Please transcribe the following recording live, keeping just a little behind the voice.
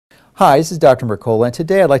Hi, this is Dr. Mercola, and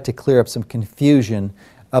today I'd like to clear up some confusion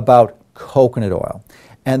about coconut oil.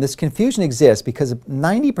 And this confusion exists because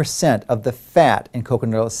 90% of the fat in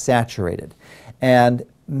coconut oil is saturated. And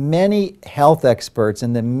many health experts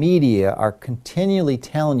in the media are continually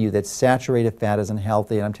telling you that saturated fat isn't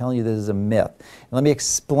healthy, and I'm telling you this is a myth. And let me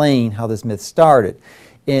explain how this myth started.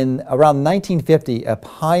 In around 1950, a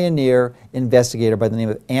pioneer investigator by the name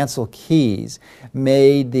of Ansel Keys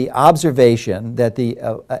made the observation that the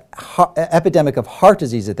epidemic of heart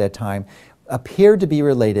disease at that time appeared to be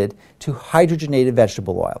related to hydrogenated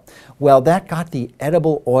vegetable oil. Well, that got the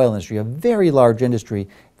edible oil industry, a very large industry,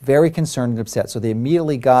 very concerned and upset. So they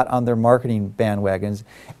immediately got on their marketing bandwagons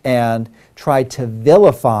and tried to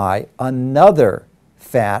vilify another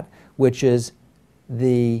fat, which is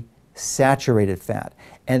the saturated fat.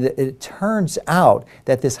 And it turns out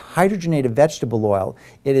that this hydrogenated vegetable oil,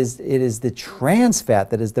 it is the trans fat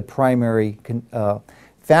that is the primary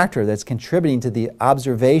factor that's contributing to the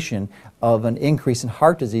observation of an increase in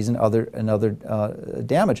heart disease and other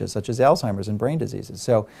damages, such as Alzheimer's and brain diseases.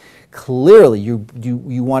 So clearly you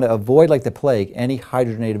want to avoid like the plague any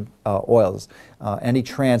hydrogenated oils, any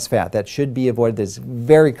trans fat. That should be avoided. That's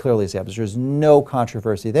very clearly established. There's no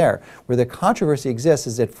controversy there. Where the controversy exists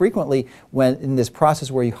is that frequently when in this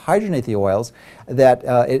process where you hydrogenate the oils, that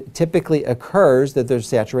it typically occurs that there's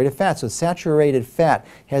saturated fat. So saturated fat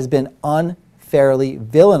has been unfairly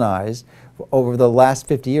villainized over the last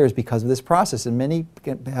 50 years because of this process, and many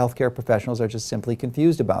healthcare professionals are just simply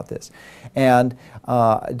confused about this. And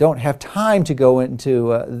don't have time to go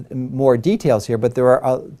into more details here, but there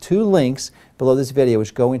are two links below this video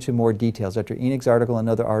which go into more details. Dr. Enig's article and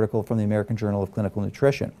another article from the American Journal of Clinical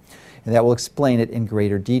Nutrition, and that will explain it in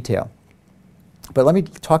greater detail. But let me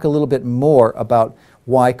talk a little bit more about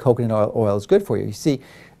why coconut oil is good for you. You see,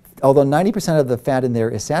 although 90% of the fat in there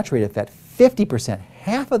is saturated fat, 50%,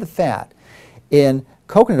 half of the fat in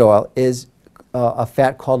coconut oil is a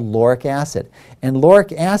fat called lauric acid. And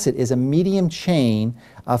lauric acid is a medium chain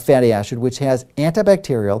fatty acid which has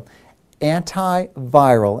antibacterial,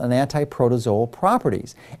 antiviral, and antiprotozoal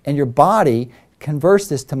properties. And your body converts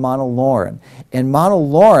this to monolaurin. And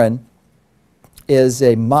monolaurin is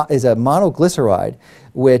a monoglyceride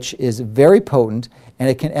which is very potent, and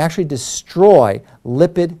it can actually destroy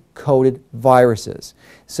lipid-coated viruses.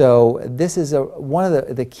 So this is one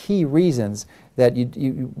of the key reasons that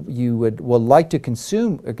you would like to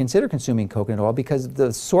consume or consider consuming coconut oil, because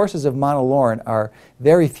the sources of monolaurin are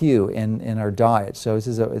very few in our diet. So it's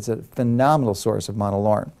a phenomenal source of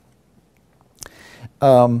monolaurin.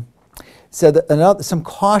 Some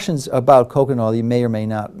cautions about coconut oil you may or may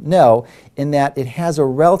not know, in that it has a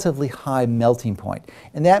relatively high melting point.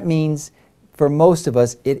 And that means for most of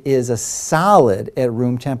us, it is a solid at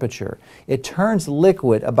room temperature. It turns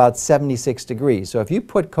liquid about 76 degrees. So if you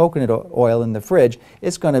put coconut oil in the fridge,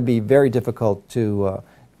 it's going to be very difficult to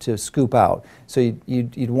scoop out. So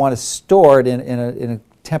you'd want to store it in a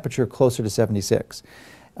temperature closer to 76.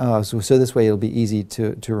 So this way it'll be easy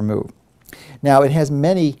to remove. Now, it has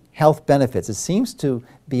many health benefits. It seems to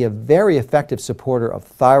be a very effective supporter of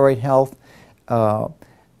thyroid health,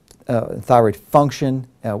 thyroid function,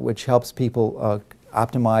 which helps people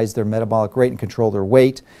optimize their metabolic rate and control their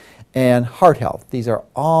weight, and heart health. These are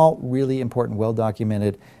all really important,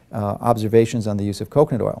 well-documented observations on the use of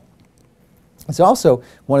coconut oil. It's also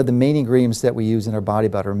one of the main ingredients that we use in our body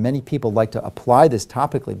butter. Many people like to apply this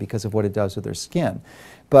topically because of what it does to their skin.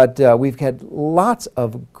 But we've had lots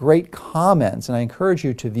of great comments, and I encourage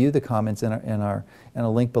you to view the comments in a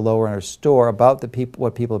link below or in our store about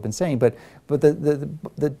what people have been saying. But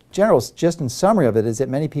the general, just in summary of it, is that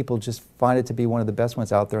many people just find it to be one of the best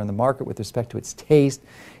ones out there in the market with respect to its taste,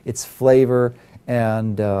 its flavor,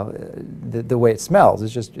 and the way it smells.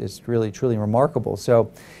 It's really truly remarkable. So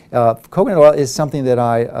coconut oil is something that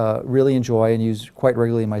I really enjoy and use quite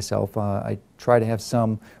regularly myself. I try to have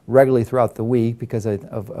some regularly throughout the week because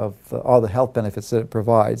of all the health benefits that it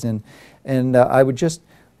provides. And I would just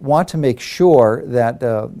want to make sure that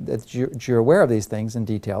you're aware of these things and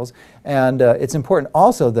details. And it's important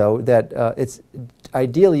also, though, that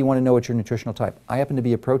ideally you want to know what your nutritional type. I happen to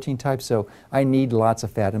be a protein type, so I need lots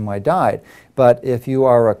of fat in my diet. But if you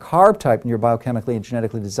are a carb type and you're biochemically and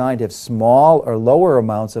genetically designed to have small or lower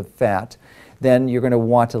amounts of fat, then you're going to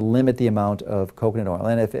want to limit the amount of coconut oil.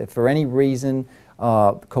 And if for any reason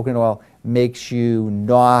coconut oil makes you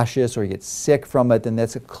nauseous or you get sick from it, then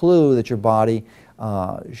that's a clue that your body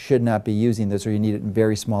should not be using this, or you need it in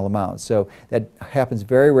very small amounts. So that happens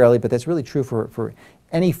very rarely, but that's really true for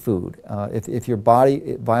any food. If your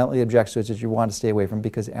body violently objects to it, you want to stay away from it,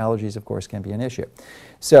 because allergies, of course, can be an issue.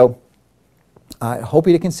 So I hope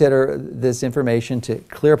you to consider this information to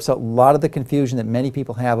clear up a lot of the confusion that many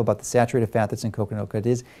people have about the saturated fat that's in coconut oil.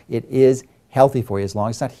 It is healthy for you as long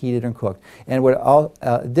as it's not heated and cooked. And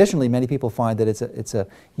additionally, many people find that it's a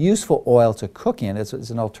useful oil to cook in. It's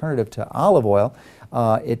an alternative to olive oil.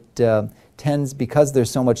 Because there's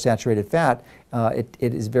so much saturated fat, it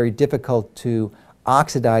is very difficult to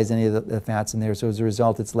oxidize any of the fats in there, so as a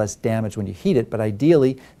result it's less damaged when you heat it. But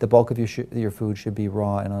ideally the bulk of your food should be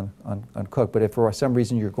raw and uncooked. But if for some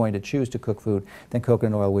reason you're going to choose to cook food, then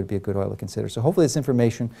coconut oil would be a good oil to consider. So hopefully this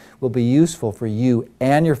information will be useful for you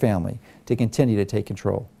and your family to continue to take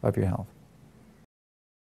control of your health.